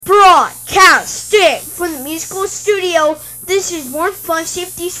Broadcasting from the musical studio, this is More Fun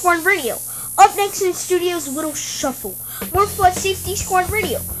Safety Squad Radio. Up next in the studio's Little Shuffle. More Fun Safety Squad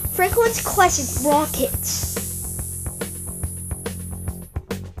Radio. Franklin's classic rock hits.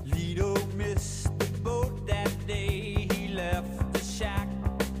 Lido missed the boat that day. He left the shack,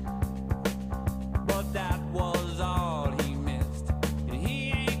 but that was all he missed, and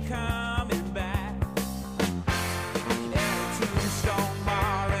he ain't coming back. At a Tombstone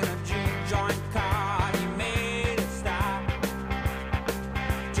bar in a juke joint car, he made it stop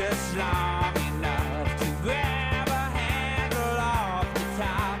just long enough to grab a handle off the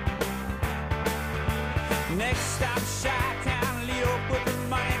top. Next stop, Chi-Town. Leo put the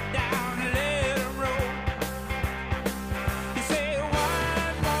money down and let him roll. He said,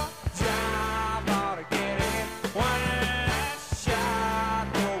 one more job ought to get it. One last shot,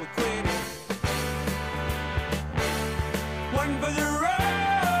 or we quit it. One for the road,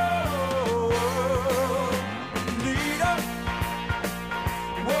 Lido.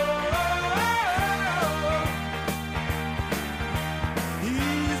 Whoa,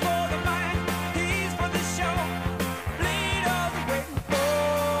 he's for the money, he's for the show. Lido's waiting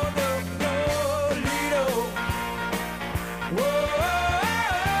for the road, Lido. Whoa,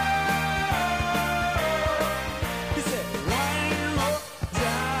 he said, one more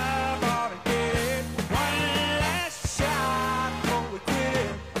job ought to get it. One last shot before we quit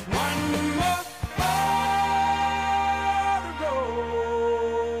it. One more for the road.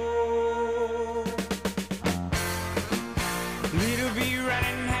 Lido be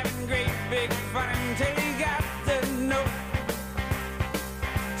running, having great big fun until he got the note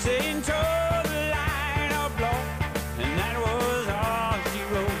saying toe the line or blow, and that was all she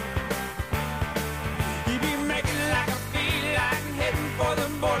wrote. He be making like a feline, heading for the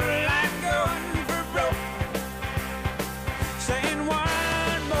borderline, going for broke, saying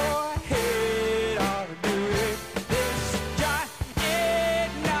one more hit ought to do it. This joint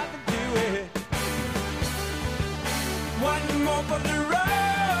ain't nothing to it. One more for the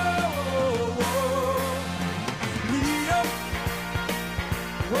road, Lido.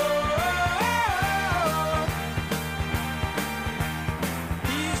 Whoa,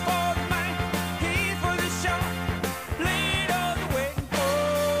 he's for the money, he's for the show. Lido's waiting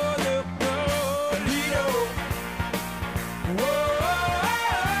for the road, Lido. Whoa,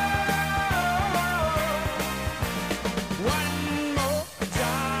 one more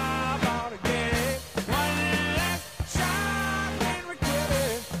job ought to get it. One last shot when we quit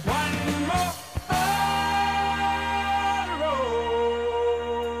it. One more for the road.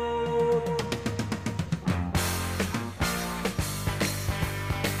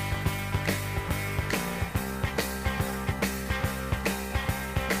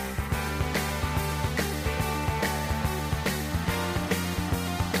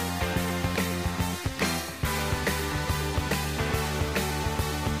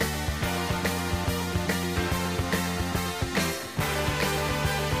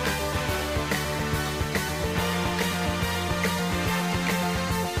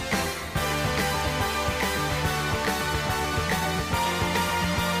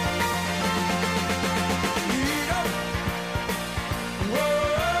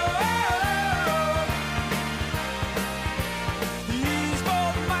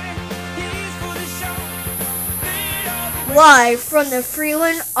 Live from the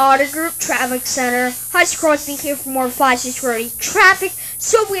Freeland Auto Group Traffic Center. Hi, it's Crosby here for more 5-6 traffic.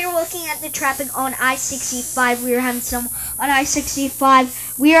 So we are looking at the traffic on I-65. We are having some on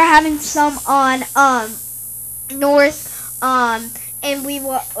I-65. We are having some on north and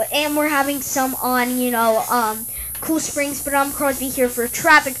we're having some on Cool Springs. But I'm Crosby here for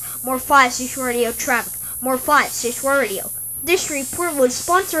traffic. More 5-6 radio traffic. More 5-6 radio. This report was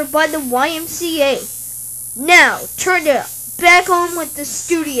sponsored by the YMCA. Now, turn it back on with the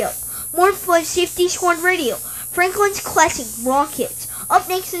studio. More Fun Safety Squad Radio. Franklin's classic rock hits. Up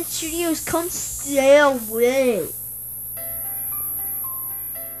next in the studios, Come Sail Away.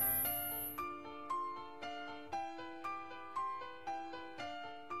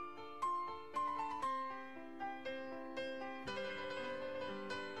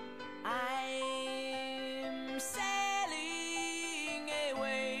 I'm sailing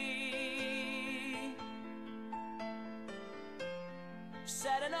away,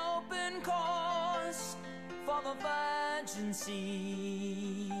 set an open course for the virgin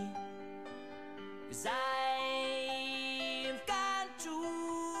sea, 'cause I've got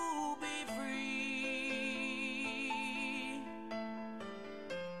to be free,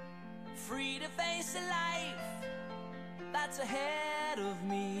 free to face a life that's ahead of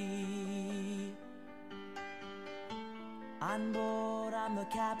me. On board I'm the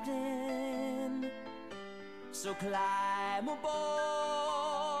captain, so climb aboard.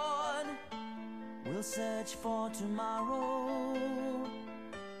 We'll search for tomorrow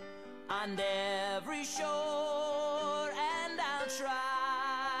on every shore, and I'll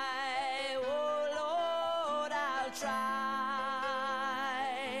try, oh Lord, I'll try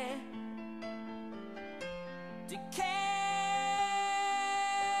to carry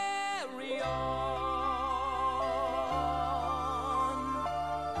on.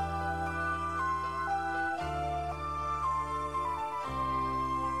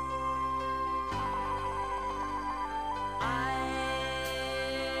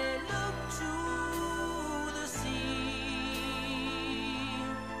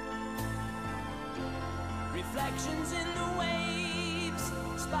 Reflections in the waves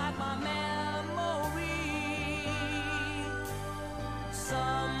spark my memory.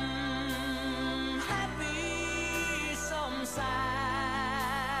 Some happy, some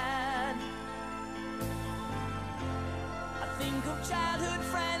sad. I think of childhood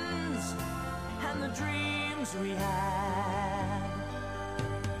friends and the dreams we had.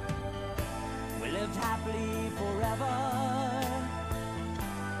 We lived happily forever,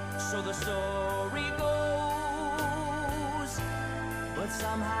 so the story goes. But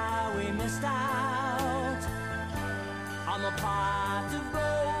somehow we missed out on the pot of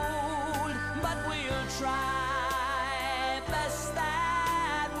gold. But we'll try best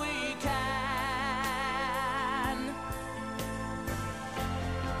that we can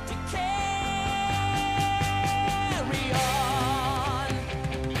to carry on.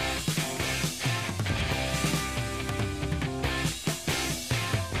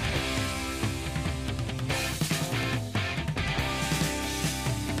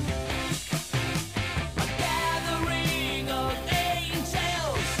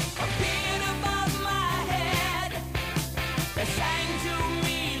 Sang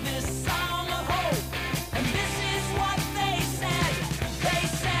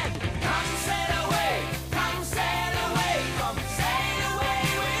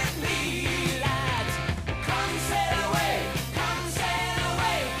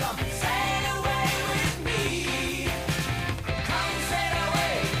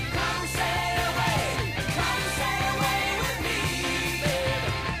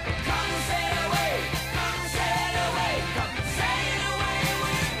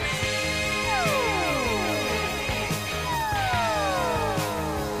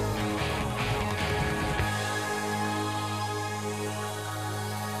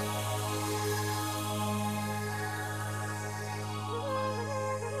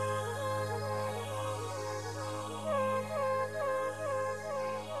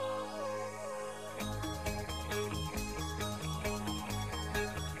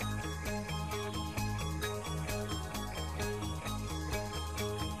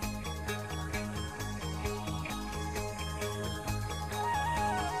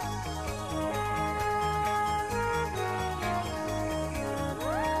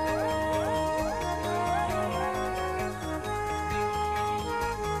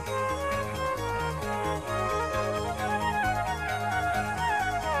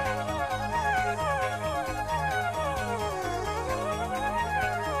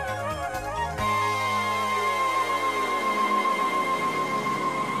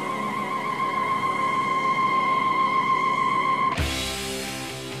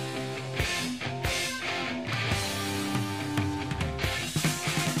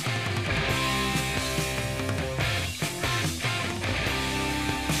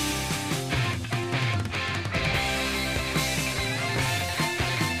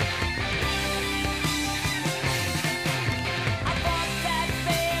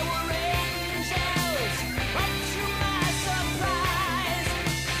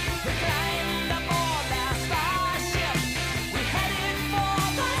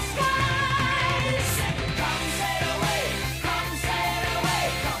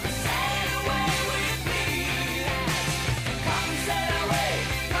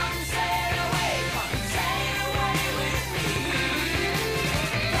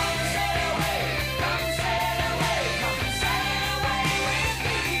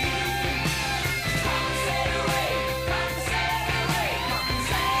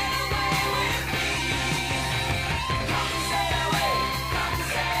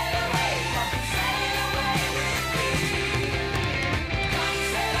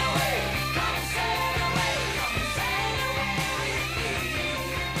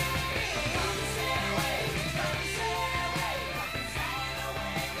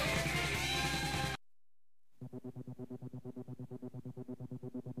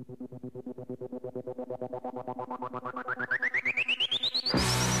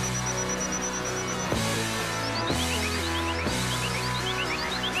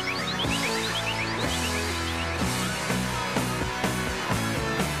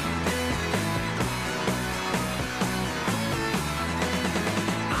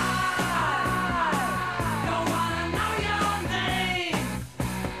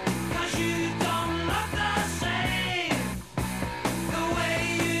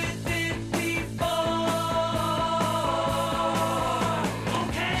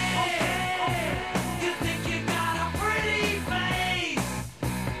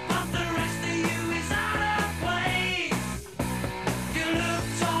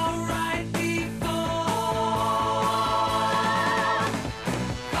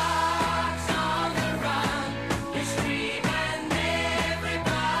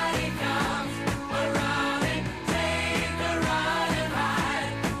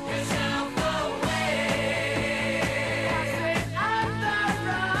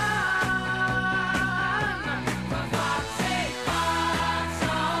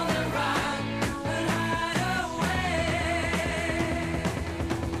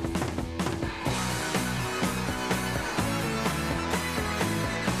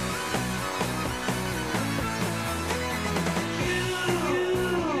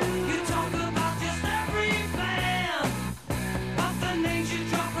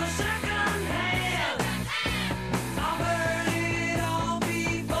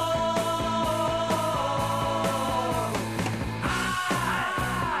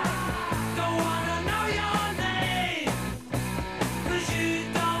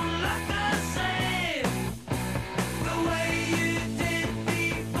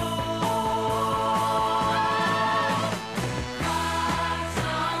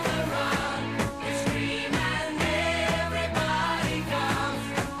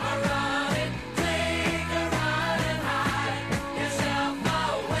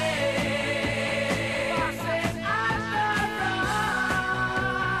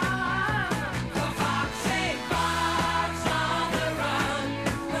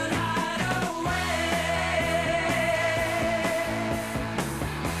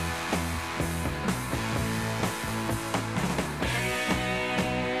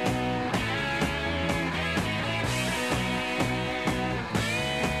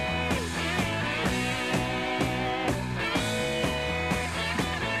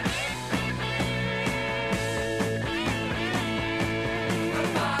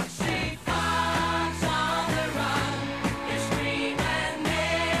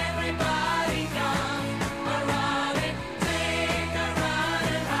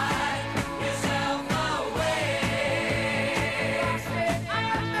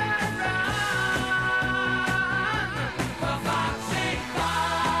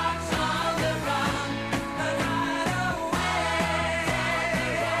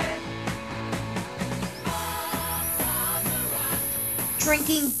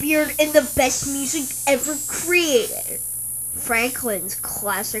drinking beer, and the best music ever created. Franklin's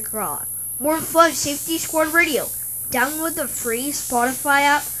Classic Rock. More fun, Safety Squad Radio. Download the free Spotify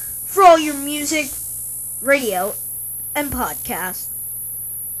app for all your music, radio, and podcasts.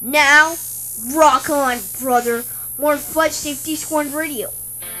 Now, rock on, brother. More fun, Safety Squad Radio.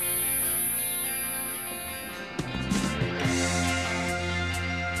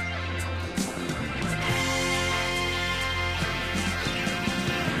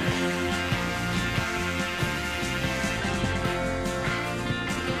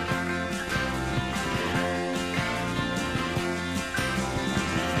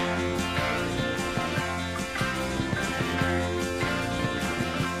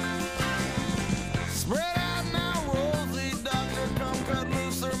 Spread out now, Rosie, doctor, come cut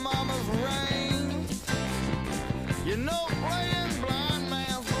loose her mama's rein. You know playing blind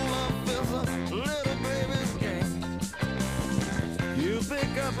man's love is a little baby's game. You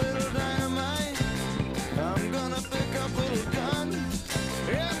pick up little dynamite, I'm gonna pick up little gun.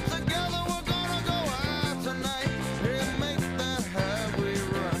 And together we're gonna go out tonight and make that highway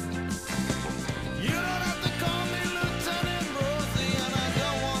run. You don't have to call me Lieutenant Rosie, and I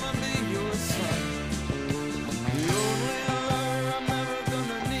don't wanna be your son. The only lover I'm ever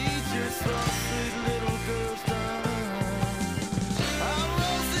gonna need, you're so sweet little girl's done. I'm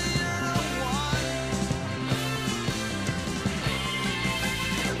Rosie, you're the one.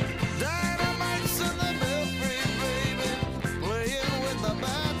 Dynamite's in the belfry, baby, playing with the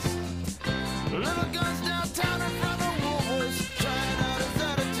bats. Little guns downtown in front of Woolworths, trying out his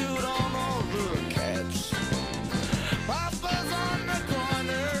attitude on all the cats. Papa's on the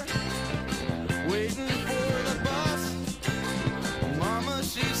corner, waiting for the bus. Mama,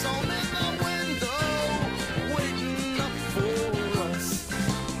 she's on in the window, waiting up for us.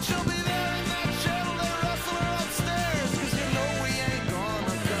 She'll be there in that Chevrolet Rustler upstairs, 'cause you know we ain't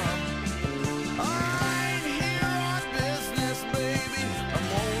gonna come. I ain't here on business, baby, I'm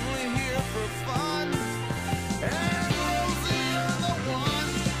only here for fun. And Rosie, you're the one.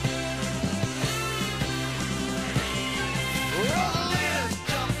 Rosalita,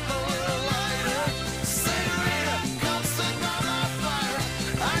 jump a little lighter. Senorita, come sit by my fire.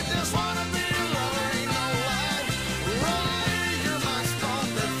 I just wanna be your lover, ain't no lie. Rosalita, you're my strong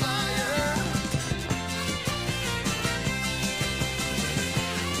desire.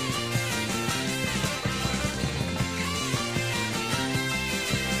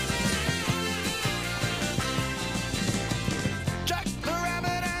 Jack the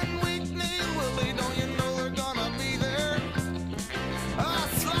Rabbit and Weak-kneed Willie, don't you know they're gonna be there?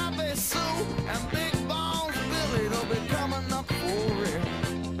 Sloppy Sue and Big Bones Billy, they'll be coming up for real.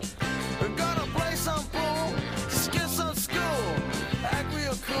 We're gonna play some pool, skip some school, act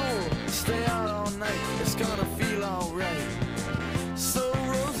real cool, stay out all night, it's gonna feel alright. So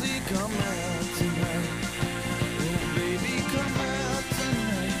Rosie, come out tonight. Oh, baby, come out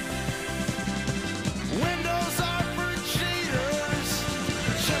tonight. Windows are for cheaters,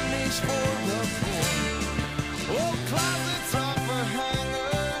 chimneys for the poor. Old closets are for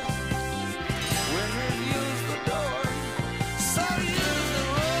hangers, women use the door. So use the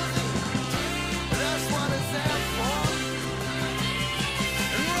Rosie, that's what it's there for.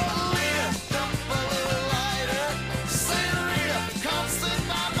 And Rosalita, jump a little lighter. Senorita, come sit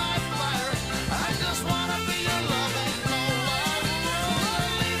by my fire. I just wanna be your love, ain't no lie.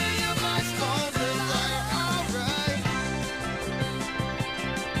 Rosalita, you're my strong desire, alright.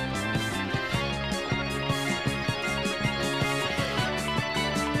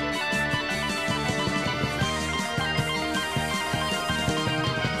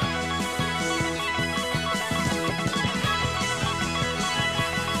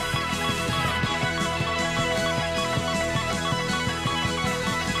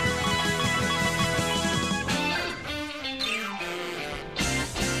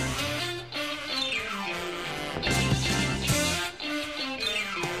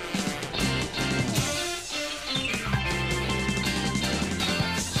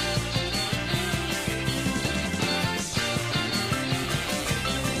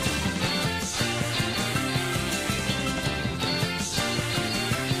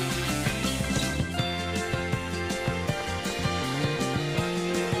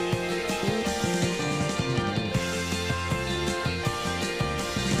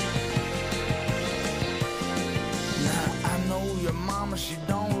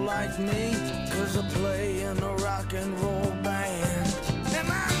 like me, 'cause I play in a rock and roll band. And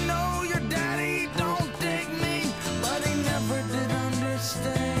I know your daddy don't dig me, but he never did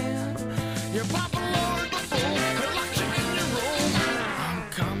understand. Your papa lowered the fool, he locked you in your room. I'm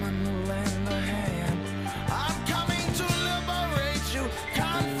coming to lend a hand. I'm coming to liberate you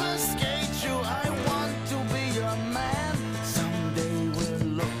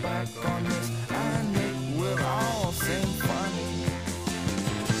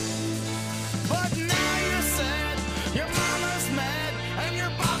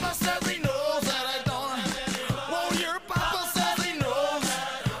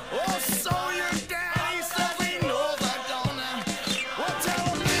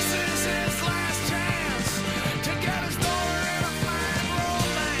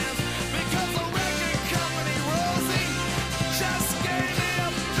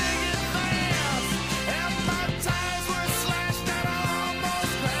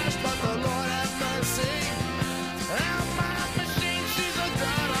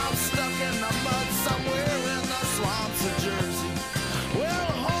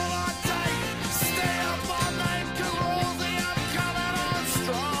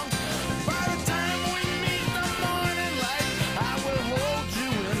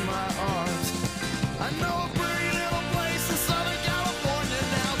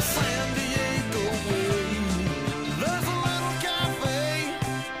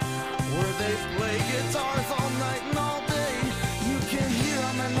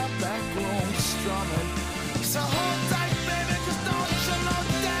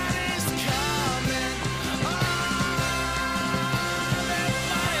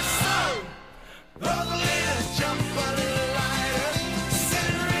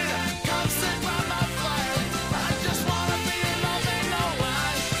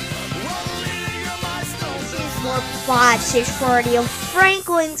Stage4 Radio,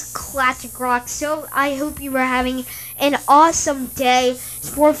 Franklin's Classic Rock. So I hope you are having an awesome day.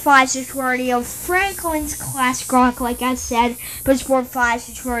 Sport 5 Stage4 Radio, Franklin's Classic Rock, like I said. But Sport 5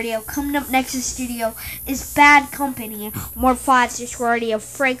 Stage4 Radio, coming up next in the studio is Bad Company. More 5 Stage4 Radio,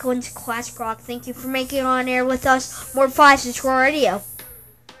 Franklin's Classic Rock. Thank you for making it on air with us. More 5 Stage4 Radio.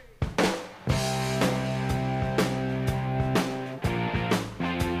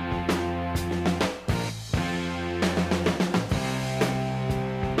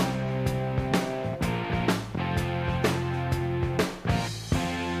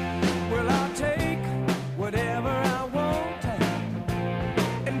 Well, I'll take whatever I want,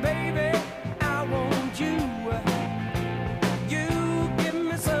 and baby, I want you. You give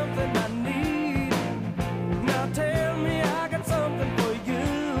me something I need. Now tell me I got something for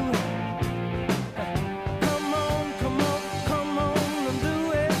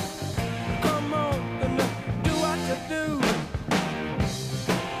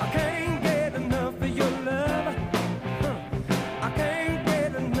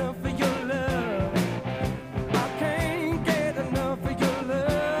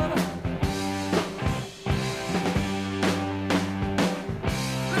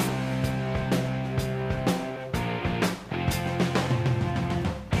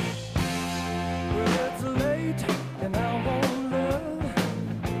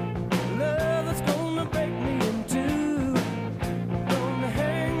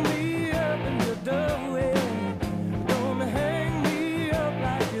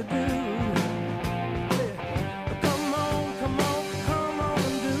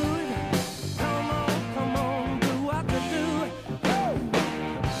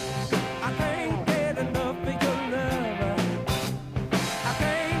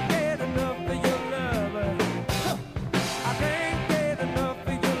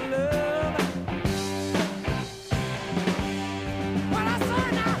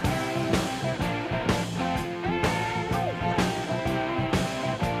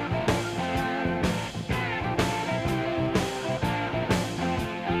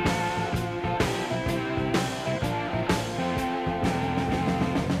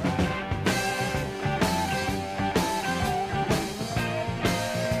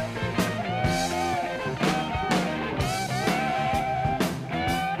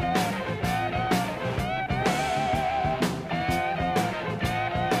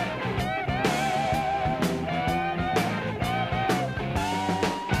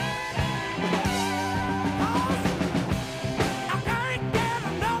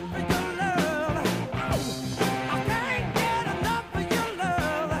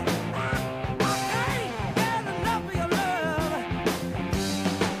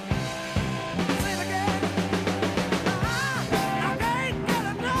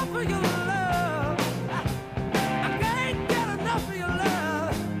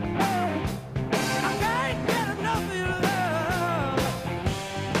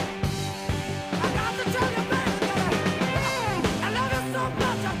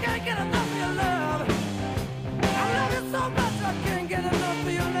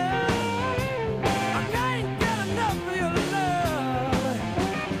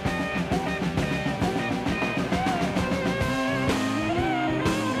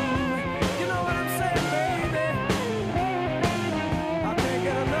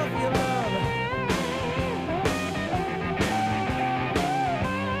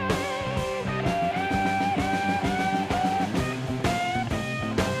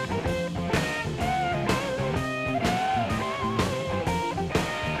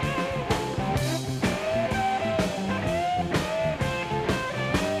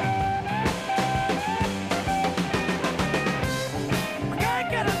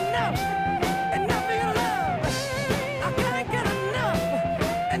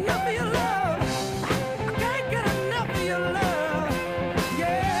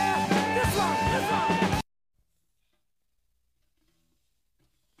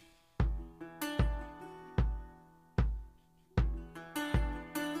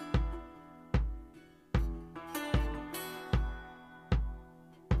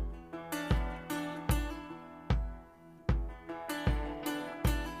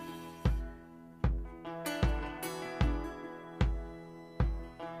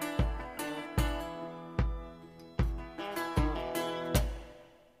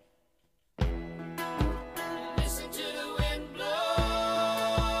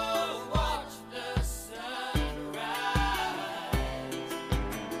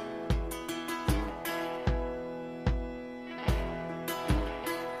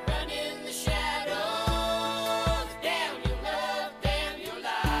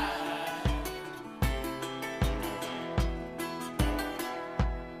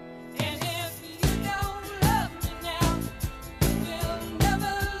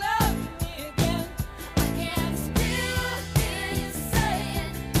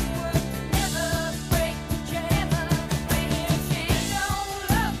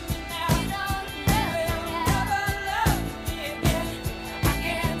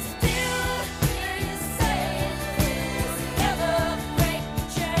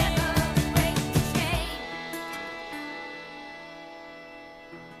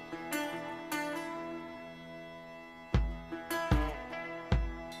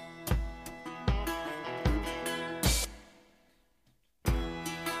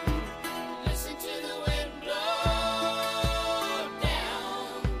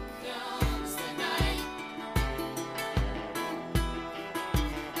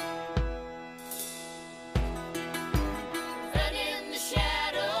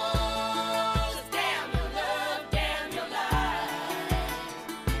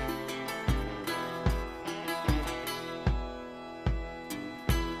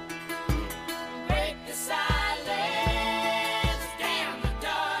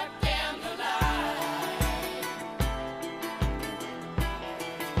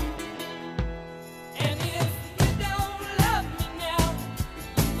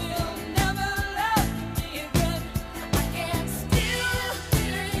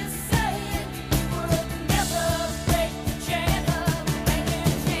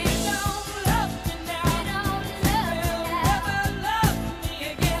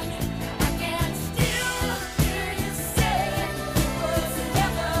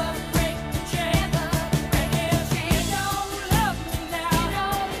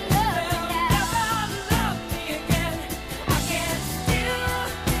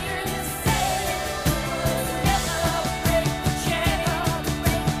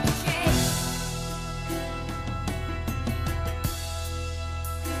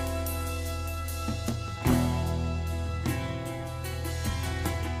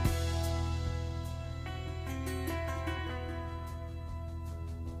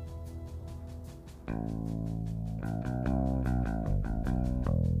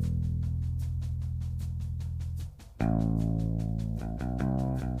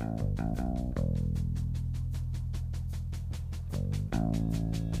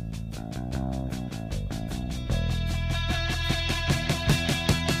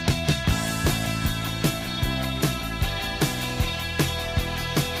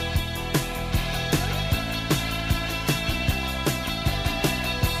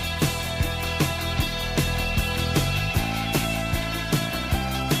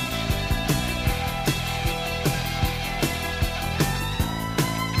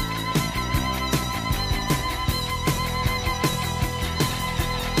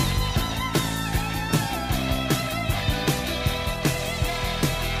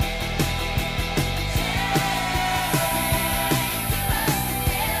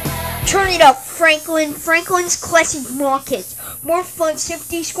Turn it up, Franklin. Franklin's Classic Rockets. More fun,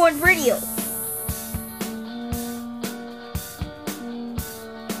 Safety Squad Radio.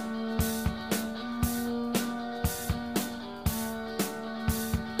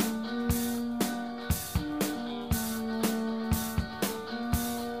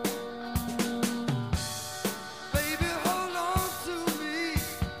 Baby, hold on to me.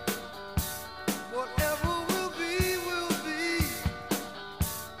 Whatever will be, will be.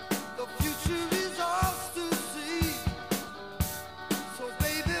 The future is ours to see. So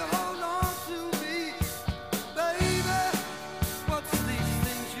baby, hold on to me. Baby, what's these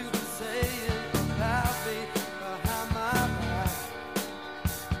things you've been saying about me behind my back?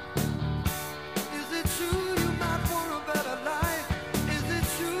 Is it true you might want a better life? Is it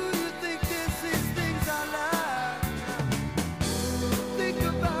true you think this is things I like? Think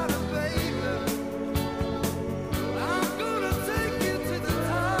about it, baby. I'm gonna take you to the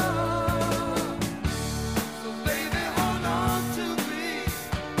top. So baby, hold on to me.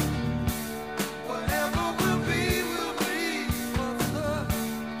 Whatever will be, will be. 'Cause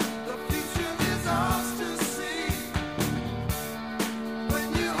the future is ours to see. When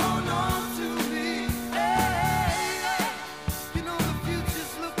you hold on to me, hey, you know the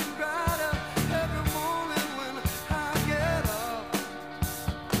future's looking brighter every morning when I get up.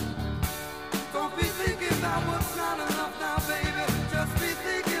 Don't be thinking about what's not enough now, baby. Just be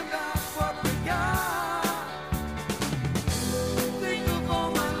thinking about what we got. Think of all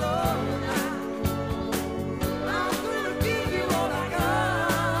my love now. I'm gonna give you all I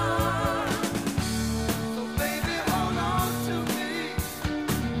got. So baby, hold on to me.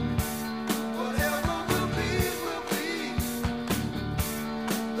 Whatever will be, will be.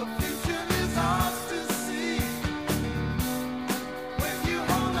 The future is ours to see. When you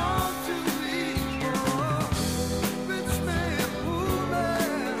hold on to me, rich man, poor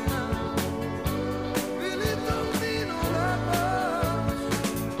man, really don't mean all that much.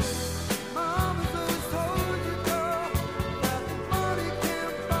 Mama's always told you, girl, that money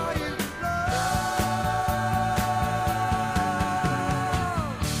can't buy you love.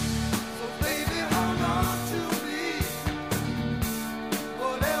 So baby, hold on to me.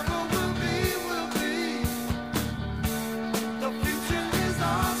 Whatever will be, will be. The future is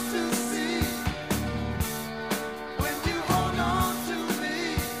ours to see. When you hold on to me,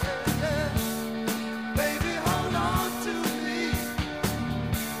 baby, hold on to me.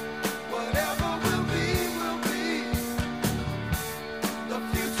 Whatever will be, will be. The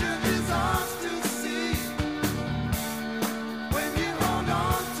future is ours to see. When you hold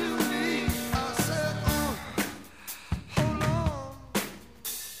on to me, I said, hold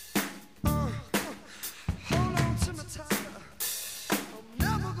on. Hold on to me tighter. I'm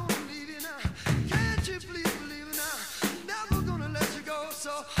never gonna leave you now. Can't you please believe it now? Never gonna let you go.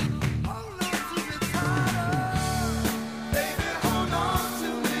 So hold on to me tighter. Baby, hold on to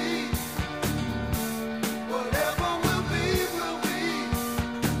me. Whatever will be, will be.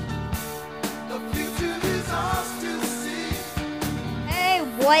 The future is ours to see. Hey,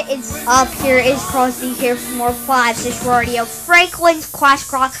 what is up? Here is Crosby here for more 5-6 Radio, Franklin's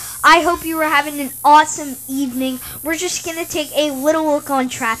Classic Rock. I hope you were having an awesome evening. We're just gonna take a little look on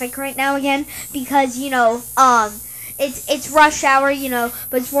traffic right now again because it's rush hour,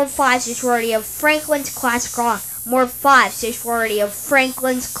 but it's more 5-6 Radio, Franklin's Classic Rock. More 5-6 Radio,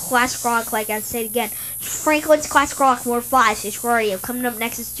 Franklin's Classic Rock. Like I said again, Franklin's Classic Rock. More 5-6 Radio. Coming up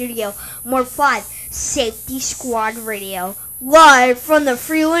next in studio, more 5 Safety Squad Radio. Live from the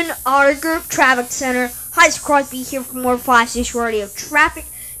Freeland Auto Group Traffic Center. Hi, it's Crosby here for more 5-6 Radio traffic.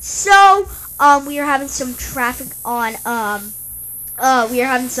 So, we are having some traffic on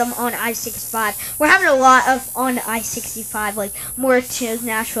I-65. We're having a lot of on I-65, like more to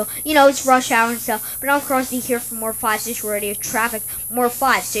Nashville. It's rush hour and stuff. But I'm Crosby here for more 5-6 Radio traffic. More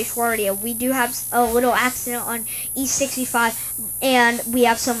 5-6 Radio. We do have a little accident on E65, and we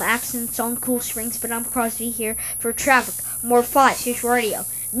have some accidents on Cool Springs. But I'm Crosby here for traffic. More 5-6 Radio.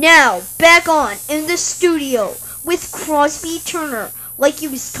 Now, back on in the studio with Crosby Turner. Like he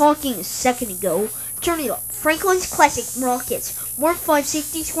was talking a second ago. Turn it up. Franklin's Classic Rockets. More fun,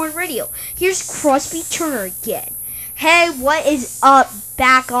 Safety Squad Radio. Here's Crosby Turner again. Hey, what is up?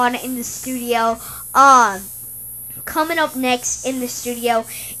 Back on in the studio. Coming up next in the studio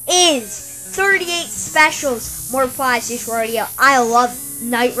is 38 Specials. More 5-6 Radio. I love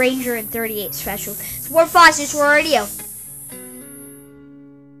Night Ranger and 38 Specials. It's more 5-6 Radio.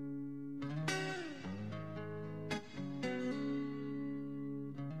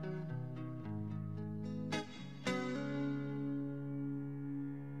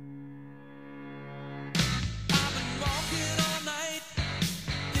 I've been walking all night,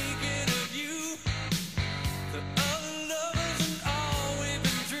 thinking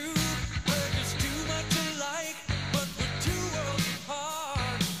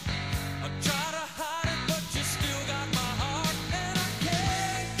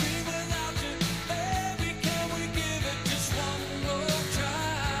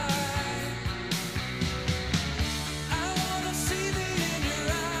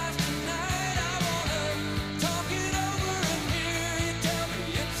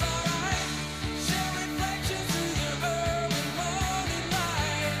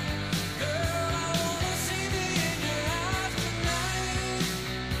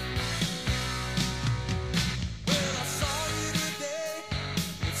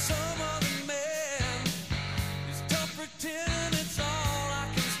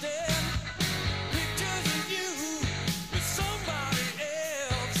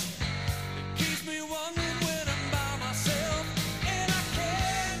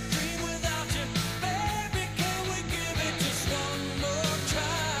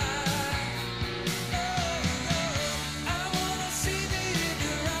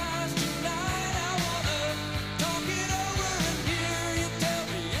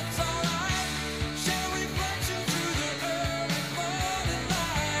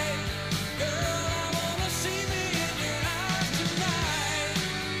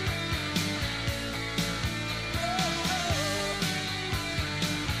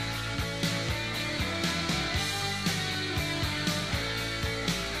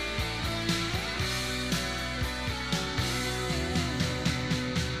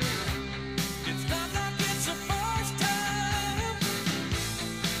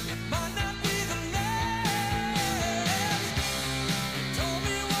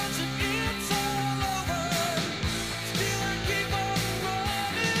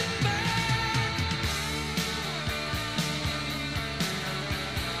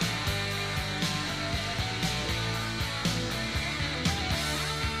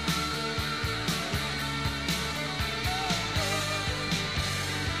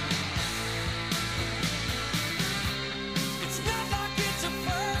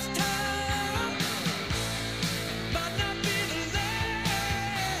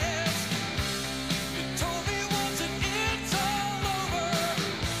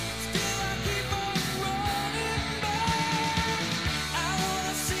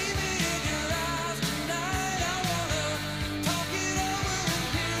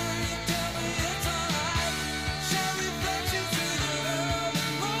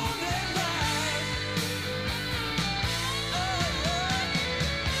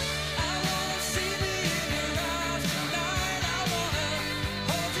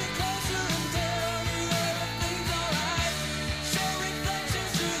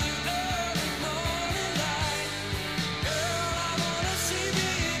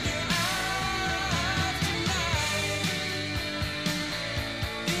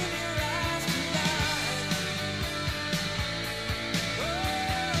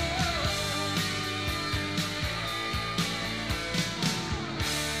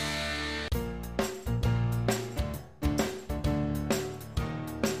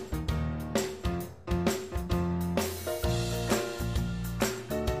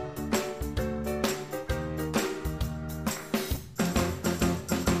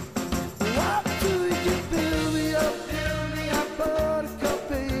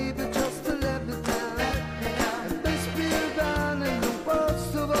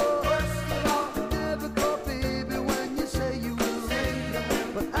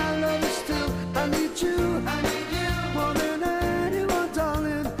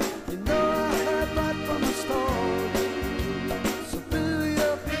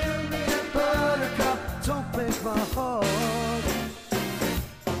break my heart.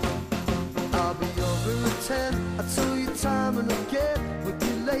 I'll be over at 10. I tell you time and again, we'll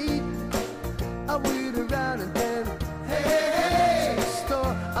be late. I wait around and then, hey, hey, hey, to the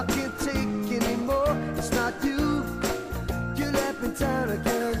store. I can't take anymore. It's not you. You let me down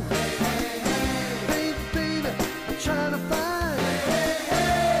again. Baby, baby, I'm trying to find a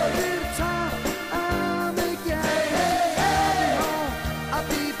little time. I'll make you happy. I'll be home. I'll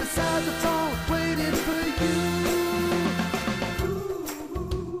be beside the phone waiting for you.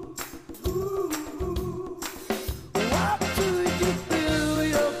 What do you feel?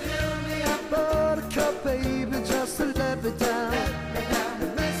 You fill me up, buttercup, baby, just to let me down. It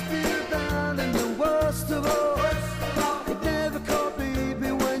messed me around, and the worst of all, you never call,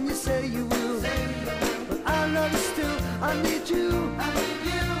 baby, when you say you will. But I love you still. I need you.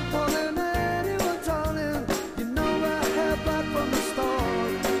 More than anyone, darling. You know I have right from the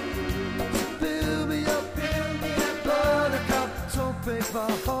start. So fill me up, buttercup, don't break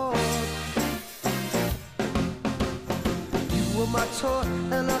my heart. You were my toy,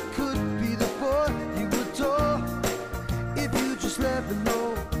 and I could be the boy you adore if you just let me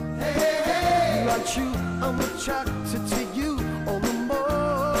know. Hey, hey, hey. You are true, I'm attracted to you all the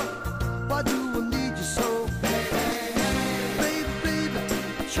more. Why do I need you so? Baby, baby,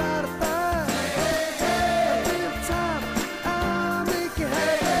 I try to find a little time. I'll make you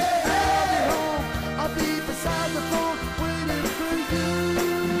happy. I'll be home. I'll be beside the phone waiting for you.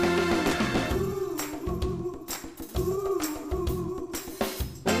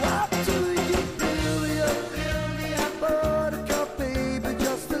 What do you feel? You fill me up, buttercup, baby,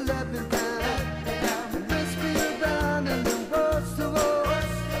 just to let me down. And mess me around, and the worst of all,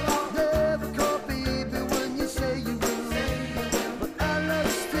 never call, baby, when you say you will. But I love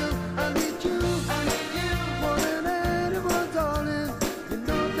you still. I need you. More than anyone, darling. You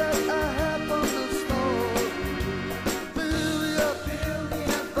know that I have from the start. Fill me up,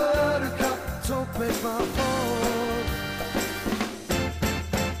 buttercup, don't break my heart.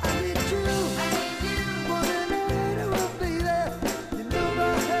 I need you. More than anyone, baby. You know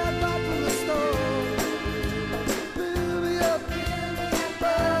I have right from the start. Fill me up,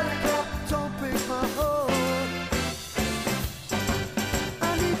 buttercup, don't break my heart. I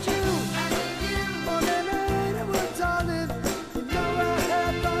need you. More than anyone, darling. You know I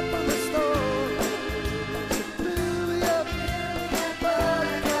have right from the start. Fill me up,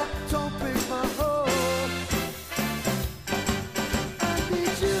 buttercup, don't break my heart. I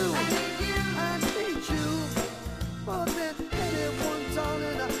need you. I need you. More than anyone,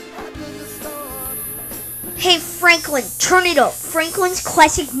 darling. I have from the start. Hey Franklin, turn it up. Franklin's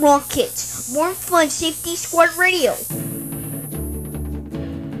Classic Rock Hits. More fun, Safety Squad Radio.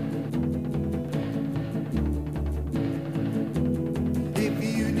 If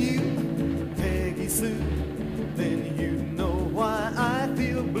you knew Peggy Sue, then you know why I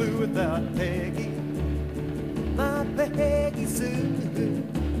feel blue without Peggy. My Peggy Sue.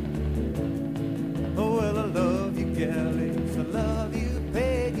 Oh, well, I love you, galleys. I love you,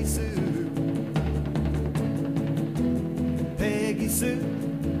 Peggy Sue. Peggy Sue,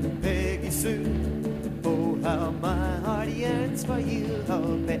 Peggy Sue. Oh, how my heart yearns for you,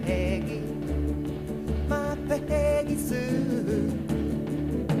 oh, Peggy. My Peggy Sue.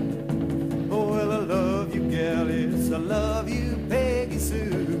 Oh, well, I love you, galleys. I love you, Peggy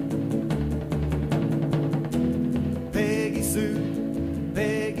Sue. Peggy Sue,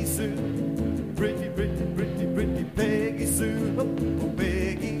 Peggy Sue. Pretty, pretty, pretty, pretty Peggy Sue. Oh, oh,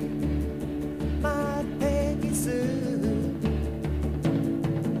 Peggy. My Peggy Sue.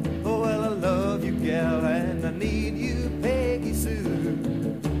 Oh, well, I love you, gal, and I need you, Peggy Sue.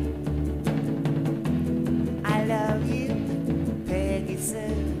 I love you, Peggy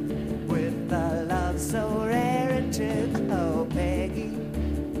Sue, with a love so rare and true. Oh, Peggy,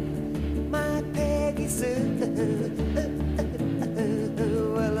 my Peggy Sue.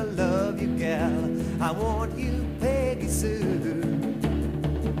 Well, I love you, gal. I want you, Peggy Sue.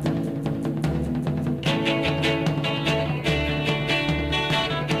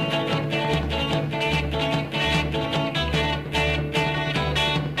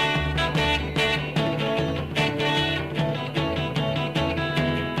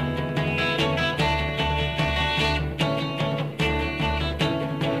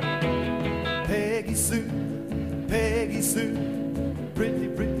 Peggy Sue, Peggy Sue, pretty,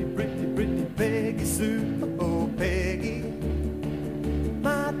 pretty, pretty, pretty Peggy Sue. Oh, Peggy,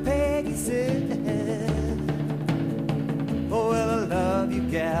 my Peggy Sue. Oh, well, I love you,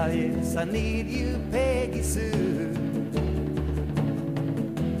 gal, yes, I need you, Peggy Sue.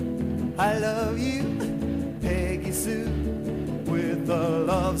 I love you, Peggy Sue, with a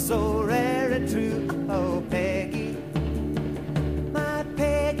love so rare and true. Oh, Peggy.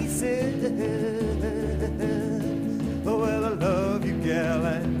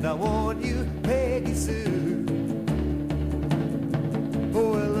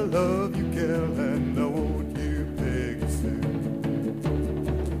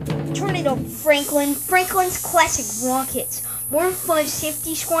 Radio Franklin. Franklin's classic rock hits. More 5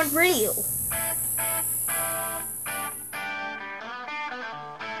 Safety Squad Radio.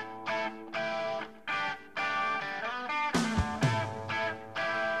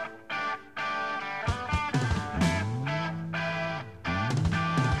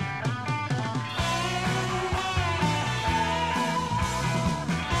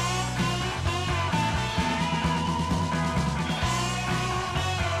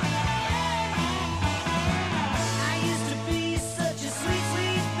 I used to be such a sweet,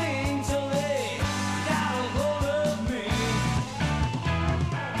 sweet thing till they got a hold of me.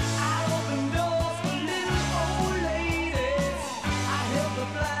 I opened doors for little old ladies. I helped the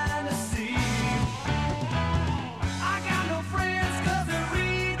blind to see. I got no friends 'cause they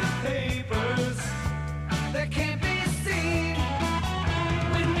read the papers. They can't be seen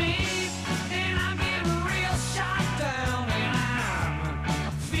with me, and I'm getting real shot down, and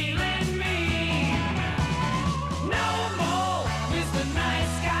I'm feeling mean. No more Mr.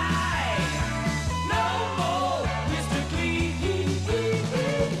 Nice Guy. No more Mr. Clean.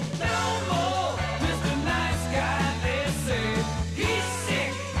 No more Mr. Nice Guy. They say he's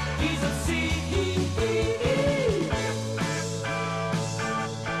sick, he's a sea.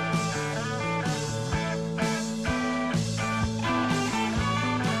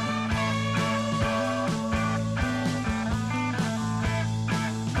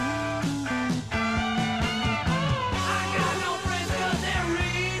 I got no friends 'cause they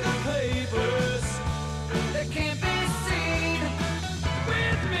read the papers. They can't be seen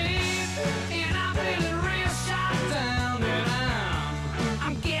with me, and I'm feeling real shot down, and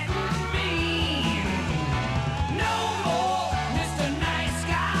I'm getting mean. No more Mr. Nice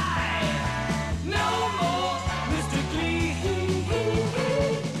Guy. No more Mr. Clean.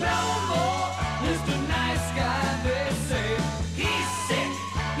 No more Mr. Nice Guy. They say he's sick,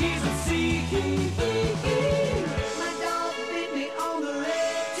 he's a sea. My dog bit me on the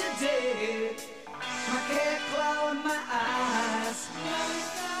leg today. My cat clawing my eyes.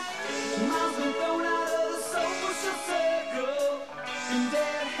 Mom's been thrown out of the social circle, and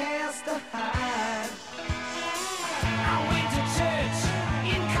Dad has to hide. I went to church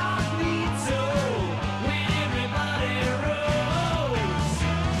incognito when everybody rose.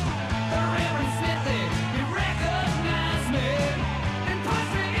 The Reverend Smithy, he recognized me and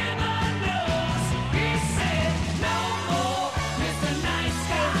punched me in the nose. He said, "No more Mr. Nice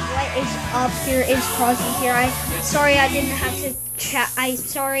Guy." What is up? Here is Crosby here. Sorry I didn't have to chat.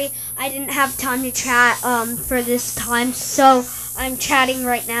 I didn't have time to chat for this time, so I'm chatting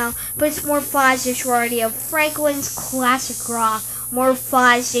right now. But it's more 5 Station Radio. Franklin's classic rock. More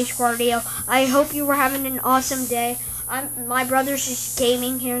 5 Station Radio. I hope you were having an awesome day. My brother's just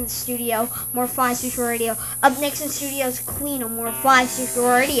gaming here in the studio. More 5 Station Radio. Up next in the studio is Queen on More 5 Station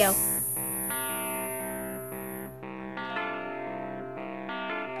Radio.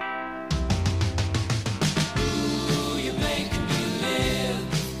 You make me live.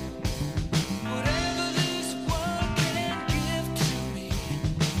 Whatever this world can give to me,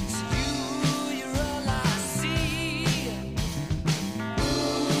 it's you're all I see.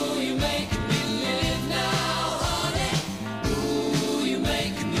 Ooh, you make me live now, honey. Ooh, you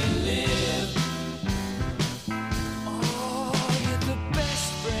make me live. Oh, you're the best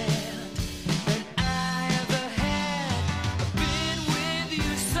friend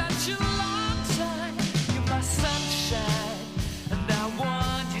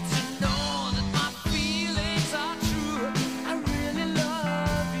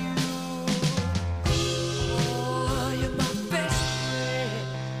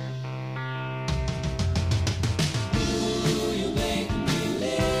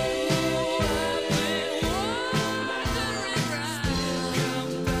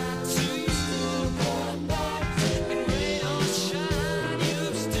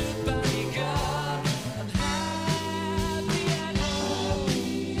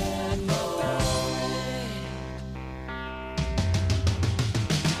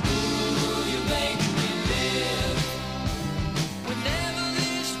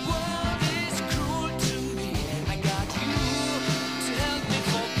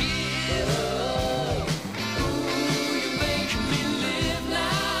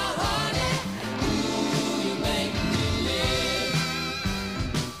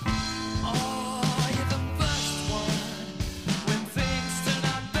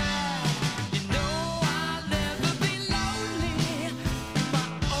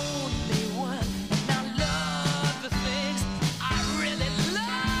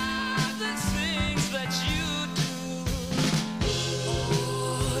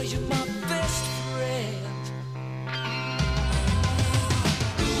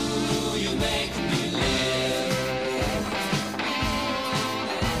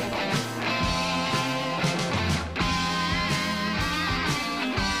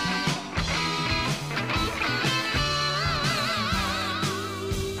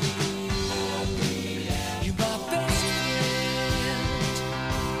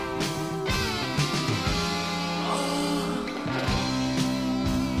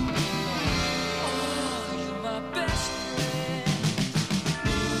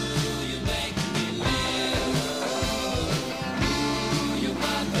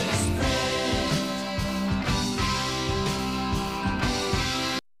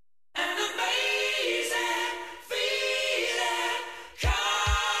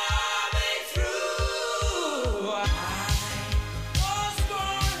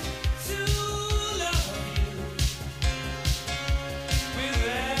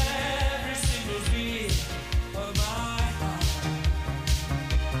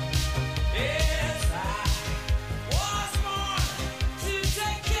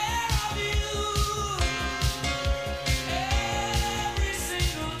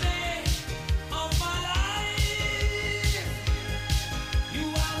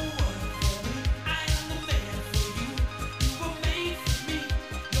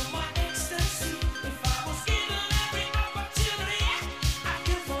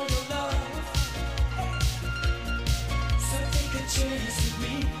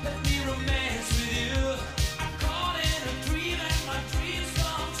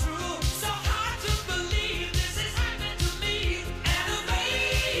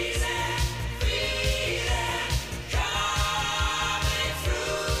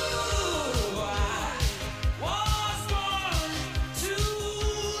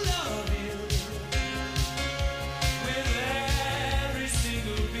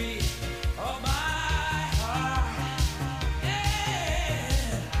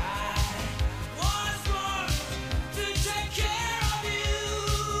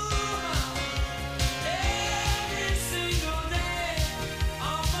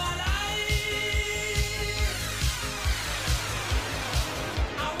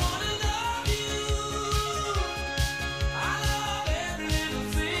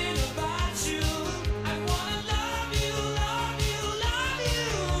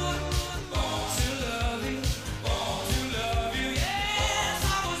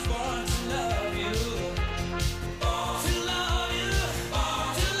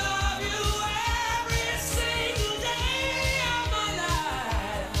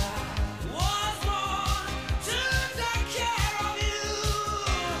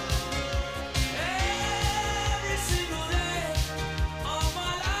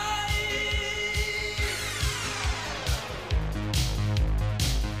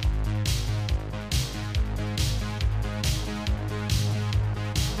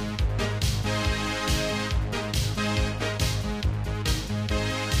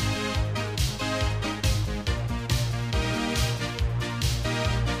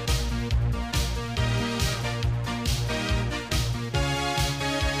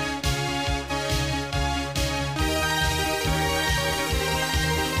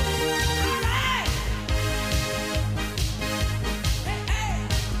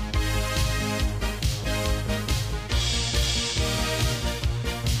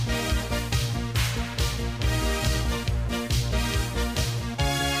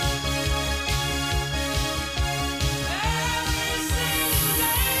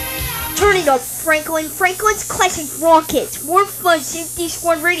Turn it up, Franklin. Franklin's Classic Rock Hits. More fun, Safety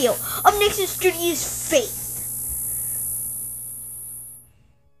Squad Radio. Up next in the studio is Faith.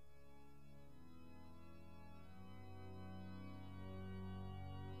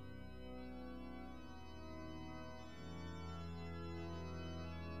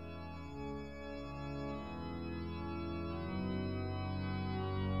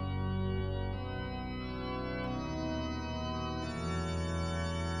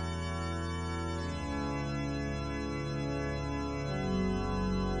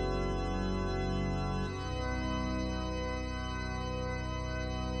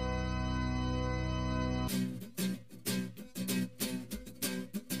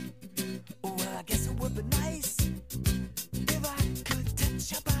 Well, I guess it would be nice if I could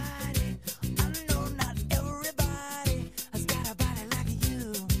touch your body. I know not everybody has got a body like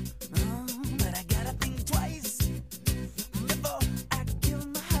you, but I gotta think twice before I give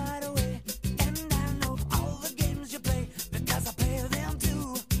my heart away. And I know all the games you play because I play them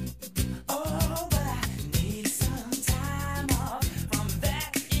too. Oh, but I need some time off from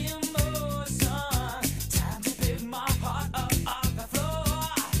that emotion. Time to pick my heart up off the floor.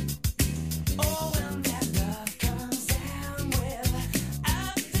 Oh, when that love comes down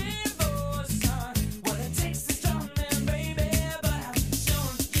without devotion, what it takes is stronger, baby, but I'm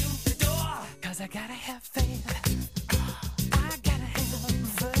showing you the door. 'Cause I gotta have faith. I gotta have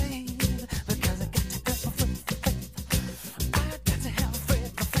faith. Because I got to have faith. I got to have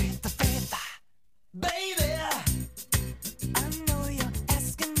faith. Baby, I know you're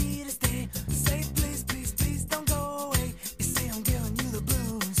asking me to stay. Say please, please, please don't go away. You say I'm giving you the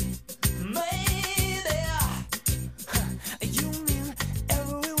blues. Maybe you mean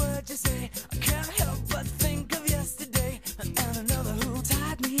every word you say. I can't help but think of yesterday and another who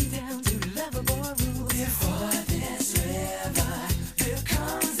tied me down to lovable rules. Before this river, here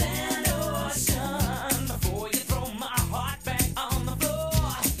comes an ocean. Before you throw my heart back on the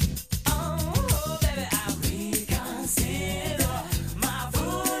floor. Oh, baby, I reconsider my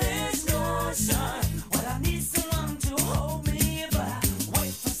foolish notion. Well, I need someone to hold me, but I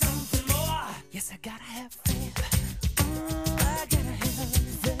wait for something more. Yes, I gotta have faith. I gotta have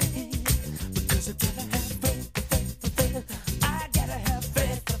faith. Because I gotta have faith. I gotta have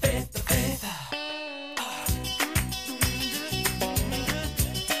faith.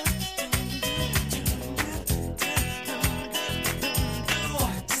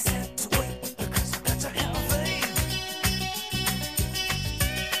 Just have to wait because I got to have faith.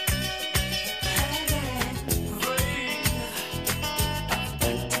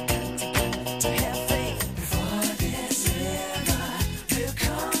 To have faith before this river, here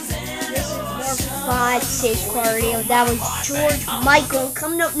comes an This is more 5 Stage Squad Radio. That was George Michael.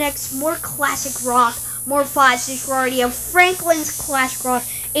 Coming up next, more classic rock. More 5 Stage Squad Radio. Franklin's Classic Rock.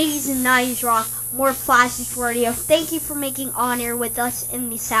 80s and 90s rock. More 5 Stage Squad Radio. Thank you for making On Air with us in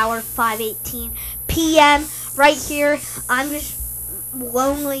this hour, 5:18 p.m. Right here. I'm just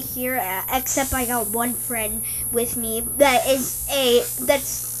lonely here, except I got one friend with me that's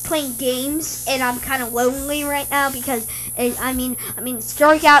playing games, and I'm kind of lonely right now because it's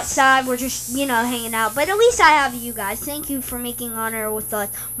dark outside. We're just hanging out, but at least I have you guys. Thank you for making honor with us.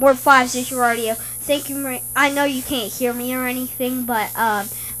 More 5 Station Radio. Thank you. I know you can't hear me or anything, but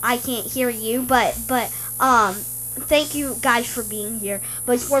I can't hear you, but thank you guys for being here.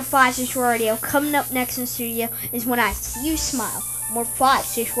 But it's more 5 Station Radio. Coming up next in the studio is When I See You Smile. More 5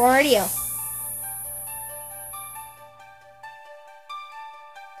 Station Radio.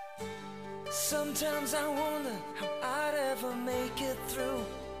 Sometimes I wonder how I'd ever make it through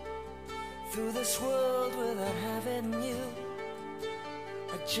this world without having you.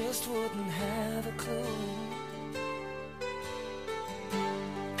 I just wouldn't have a clue.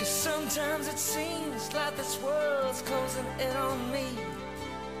 'Cause sometimes it seems like this world's closing in on me,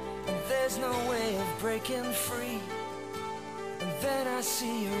 and there's no way of breaking free. And then I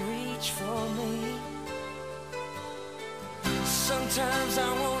see you reach for me. Sometimes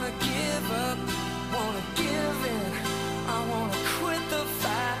I wanna give up, wanna give in, I wanna quit the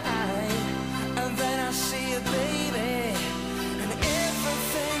fight. And then I see you, baby, and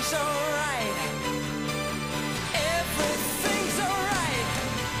everything's alright. Everything's alright.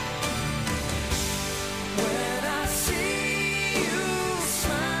 When I see you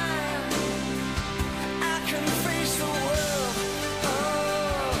smile, I can face the world.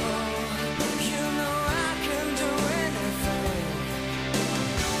 Oh, you know I can do anything.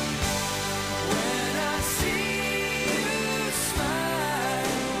 When I see you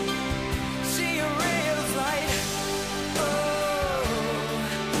smile, see a ray of light. Oh,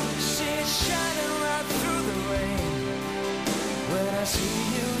 see it shining right through the rain. When I see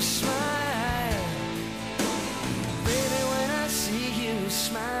you smile.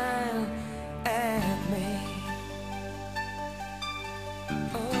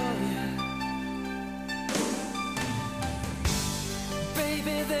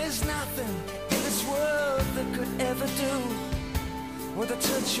 There's nothing in this world that could ever do what the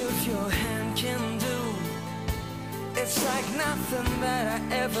touch of your hand can do. It's like nothing that I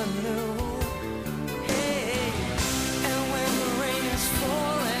ever knew. Hey, and when the rain is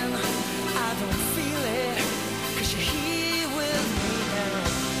falling, I don't feel it, 'cause you're here with me now.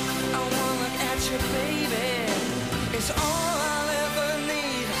 I wanna look at you, baby. It's all I'll ever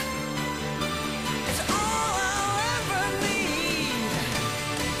need. It's all I'll ever need.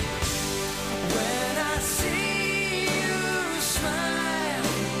 When I see you smile,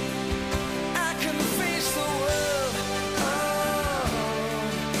 I can face the world. Oh,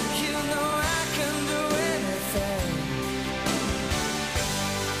 you know I can do anything.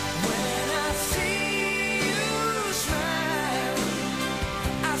 When I see you smile,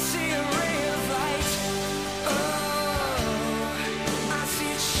 I see a ray of light. Oh,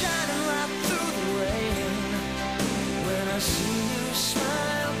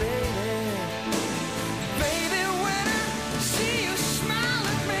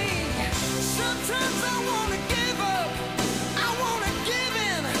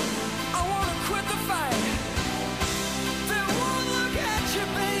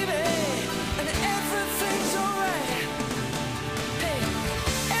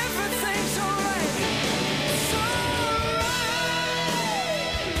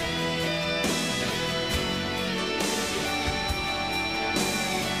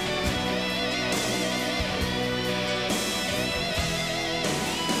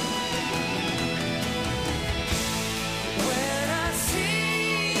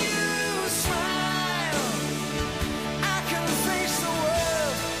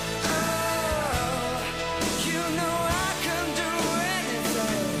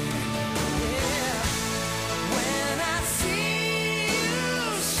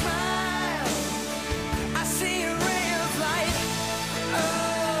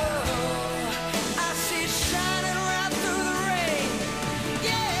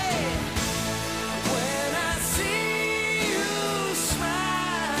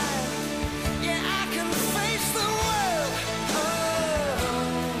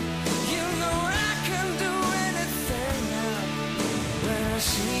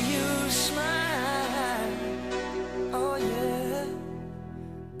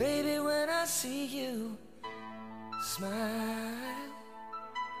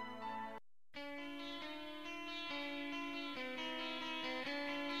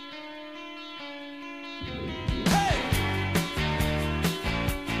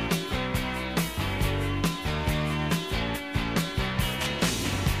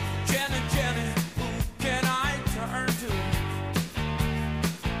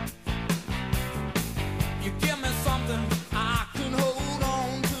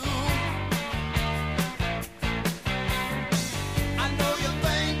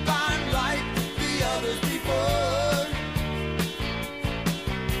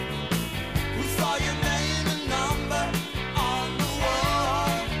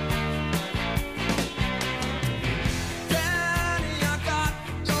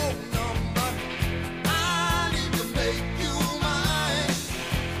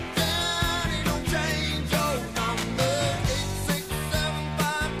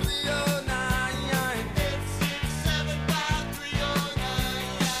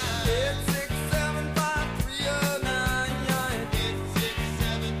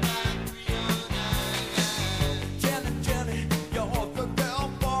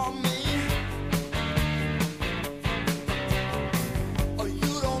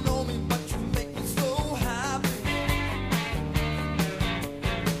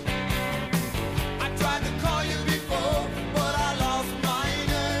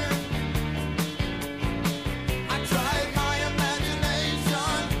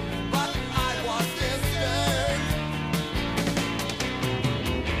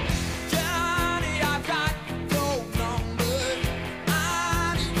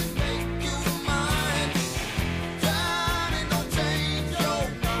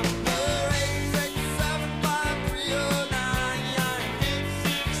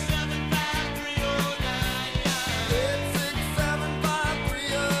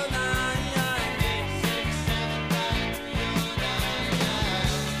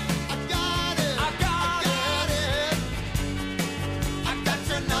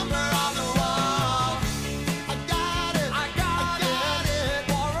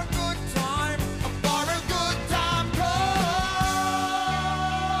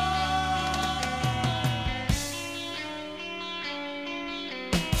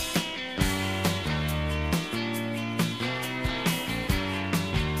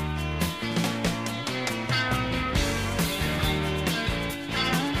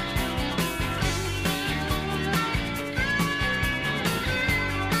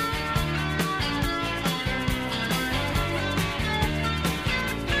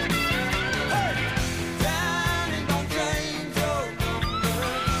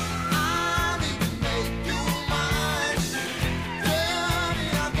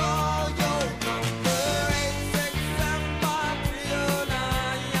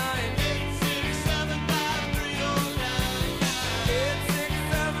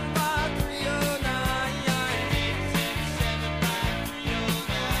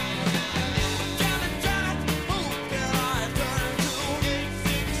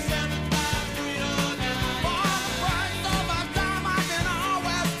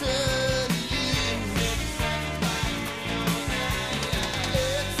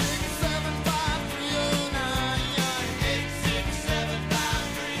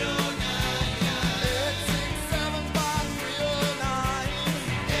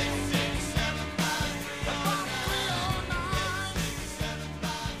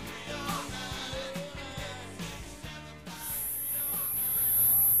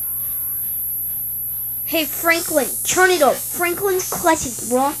 Hey Franklin, turn it up. Franklin's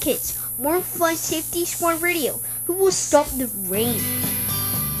Classic Rockets. More fun Safety Squad Radio. Who will stop the rain?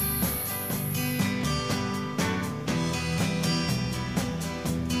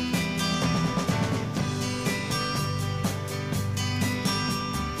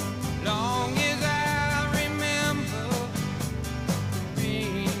 Long as I remember,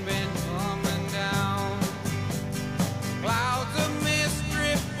 rain been coming down, clouds of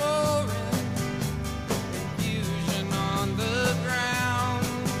mystery pouring, confusion on the ground.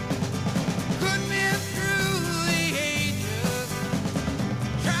 Could be through the ages,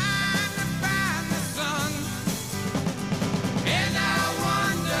 trying to find the sun, and I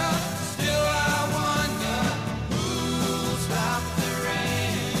wonder, still I wonder, who'll stop the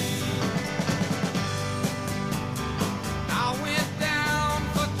rain. I went down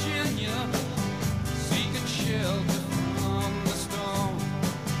Virginia, seeking shelter from the storm.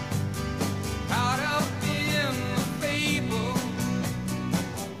 Caught up in the fable,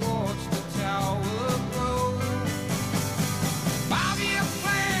 I watched the tower grow. 5-year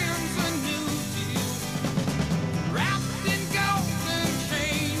plans, a new deal, wrapped in golden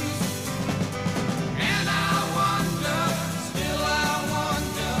chains. And I wonder, still I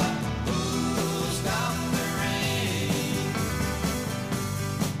wonder, who'll stop the rain.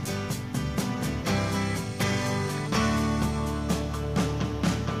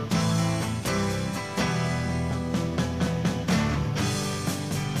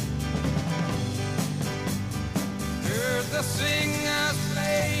 Heard the singers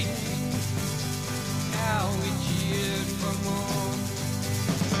playing, how we cheered for more.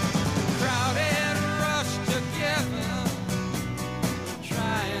 Crowd had rushed together,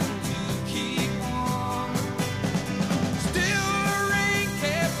 trying to keep warm. Still the rain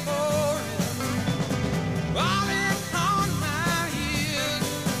kept pouring, falling on my ears.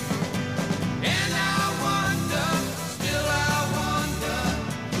 And I wonder, still I wonder,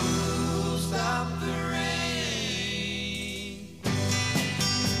 who'll stop the rain.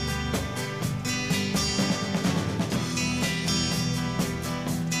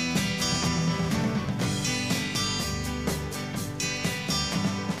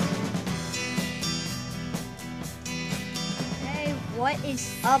 Hey, what is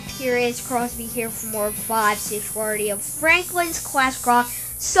up? Here is Crosby here for more 5-6 Radio. Franklin's Classic Rock.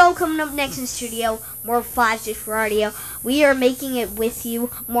 So coming up next in studio, more 5-6 Radio. We are making it with you,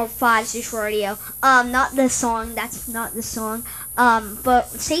 more 5-6 Radio. Not the song, that's not the song. But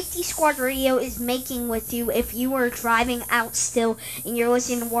Safety Squad Radio is making with you if you are driving out still and you're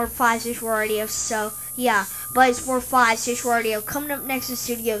listening to more 5-6 Radio. So yeah, but it's more 5-6 Radio. Coming up next in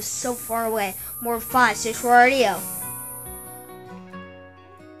studio, so far away, more 5-6 Radio.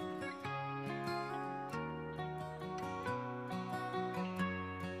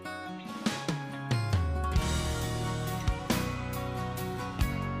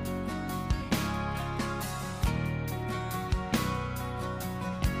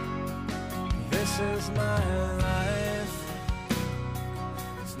 This is my life.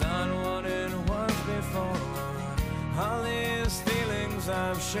 It's not what it was before. All these feelings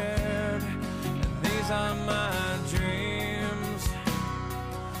I've shared, and these are my dreams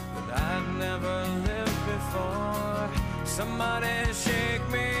that I've never lived before. Somebody shake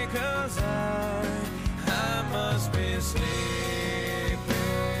me, 'cause I must be sleeping.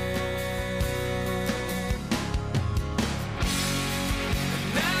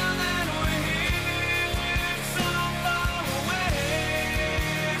 Now that we're here, so far away,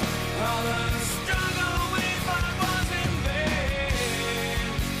 all the struggle we thought was in vain,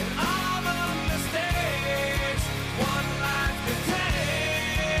 and all the mistakes one life could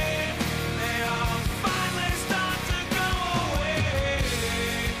take, they all finally start to go away.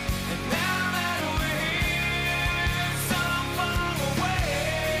 And now that we're here, so far away,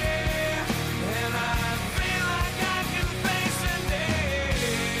 and I feel like I can face a day,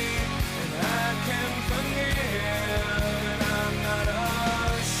 and I can forgive, and I'm not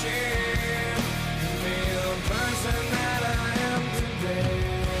ashamed to be the person that I am today.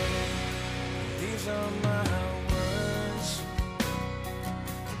 These are my words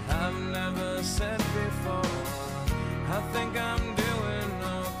I've never said before. I think I'm doing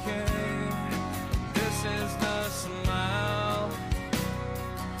okay. This is the smile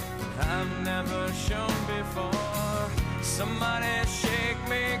I've never shown before. Somebody shake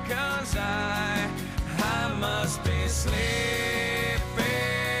me, 'cause I must be sleeping.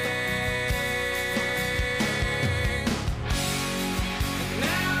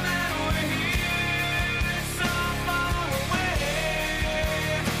 Now that we're here, so far away,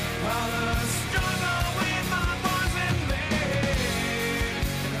 all the struggle we thought was in vain,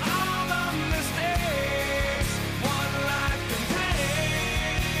 and all the mistakes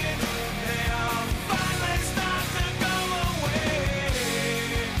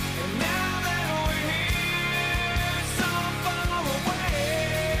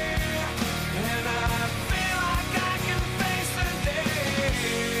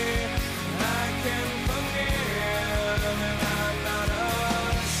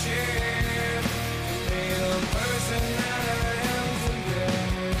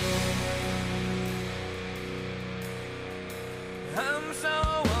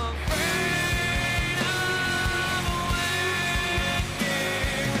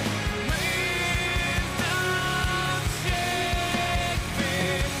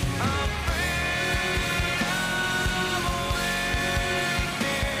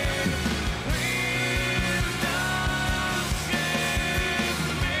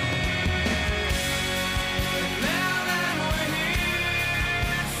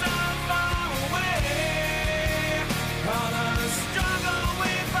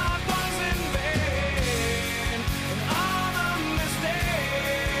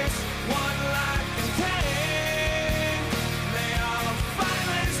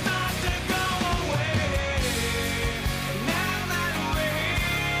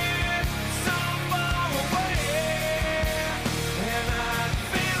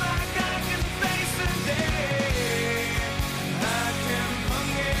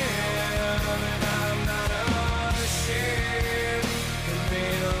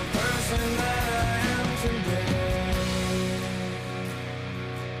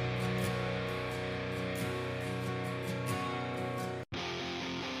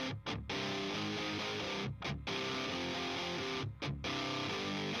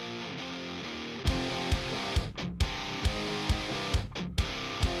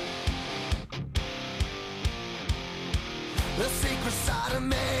The secret side of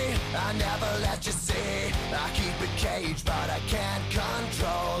me, I never let you see. I keep it caged, but I can't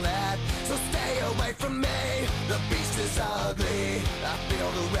control it. So stay away from me, the beast is ugly. I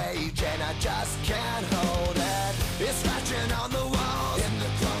feel the rage and I just can't hold it. It's scratching on the walls, in the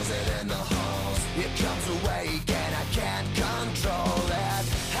closet, in the halls. It comes awake and I can't control it.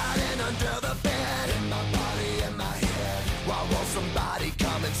 Hiding under the bed, in my body, in my head. Why won't somebody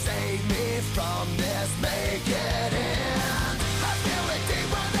come and save me from this? Make it end. I feel it deep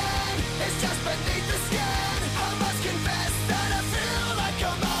within, it's just beneath the skin. I must confess that I feel like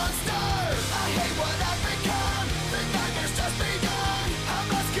a monster. I hate what I've become, the nightmare's just begun. I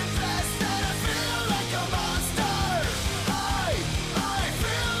must confess that I feel like a monster. I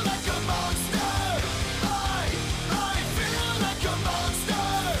feel like a monster. I feel like a monster.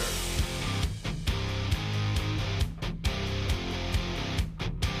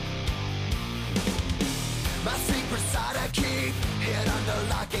 My secret side I keep hid under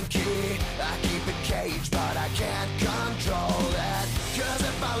lock and key. I keep it caged, but I can't control it. Cause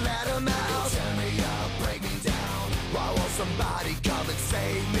if I let them out, they tear me up, break me down. Why won't somebody come and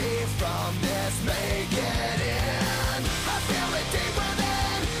save me from this? Make it end. I feel it deep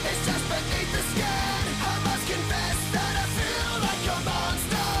within, it's just beneath the skin. I must confess that I feel like a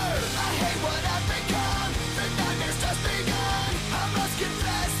monster. I hate what I've become, the nightmare's just begun. I must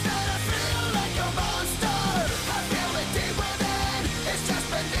confess that I feel like a monster. I feel it deep within, it's just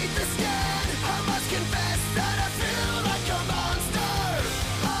beneath the skin. I must confess that I feel like a monster.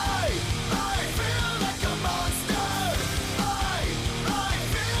 I feel like a monster. I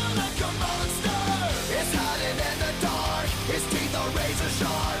feel like a monster. It's hiding in the dark, its teeth are razor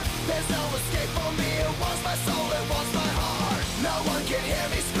sharp. There's no escape for me, it wants my soul, it wants my heart. No one can hear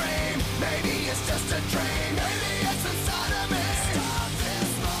me scream, maybe it's just a dream. Maybe it's inside of me. Stop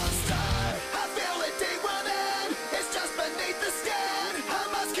this monster. I feel it deep within, it's just beneath the skin. I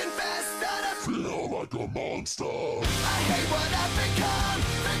must confess that I feel like a monster. I hate what I've become,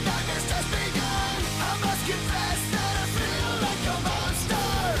 the nightmare's just begun. I must confess that I feel like a monster.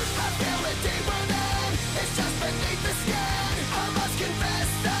 I feel it deep within, it's just beneath the skin. I must confess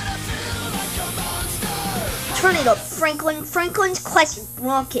that I feel like a monster. Turn it up, Franklin. Franklin's Classic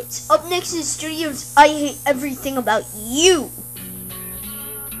Rockets. Up next in studios, I Hate Everything About You.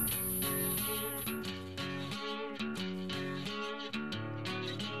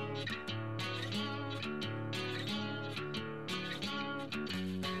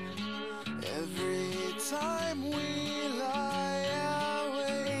 Every time we